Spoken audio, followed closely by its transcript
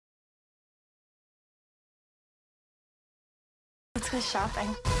Christmas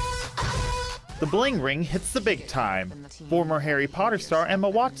shopping. The Bling Ring hits the big time. Former Harry Potter star Emma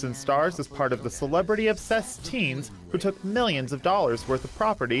Watson stars as part of the celebrity-obsessed teens who took millions of dollars worth of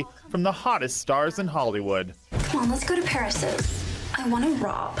property from the hottest stars in Hollywood. Come on, let's go to Paris's. I want to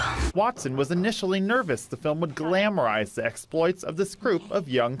rob. Watson was initially nervous the film would glamorize the exploits of this group of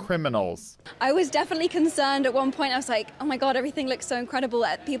young criminals. I was definitely concerned at one point. I was like, oh my God, everything looks so incredible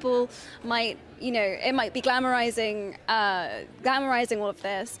that people might, it might be glamorizing all of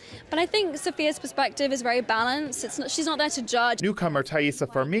this. But I think Sophia's perspective is very balanced. She's not there to judge. Newcomer Thaisa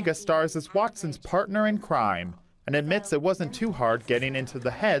Farmiga stars as Watson's partner in crime and admits it wasn't too hard getting into the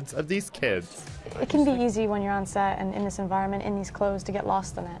heads of these kids. It can be easy when you're on set and in this environment, in these clothes, to get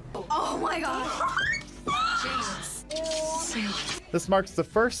lost in it. Oh my God. This marks the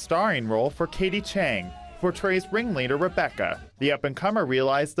first starring role for Katie Chang, who portrays ringleader Rebecca. The up-and-comer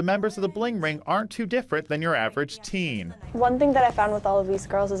realized the members of the Bling Ring aren't too different than your average teen. One thing that I found with all of these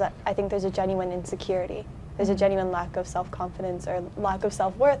girls is that I think there's a genuine insecurity. There's a genuine lack of self-confidence or lack of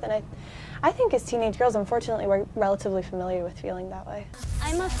self-worth, and I think as teenage girls, unfortunately, we're relatively familiar with feeling that way.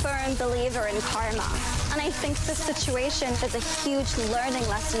 I'm a firm believer in karma, and I think this situation is a huge learning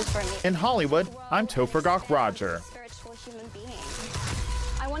lesson for me. In Hollywood, I'm Topher Gok Roger. Spiritual human being.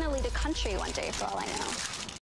 I want to lead a country one day, for all I know.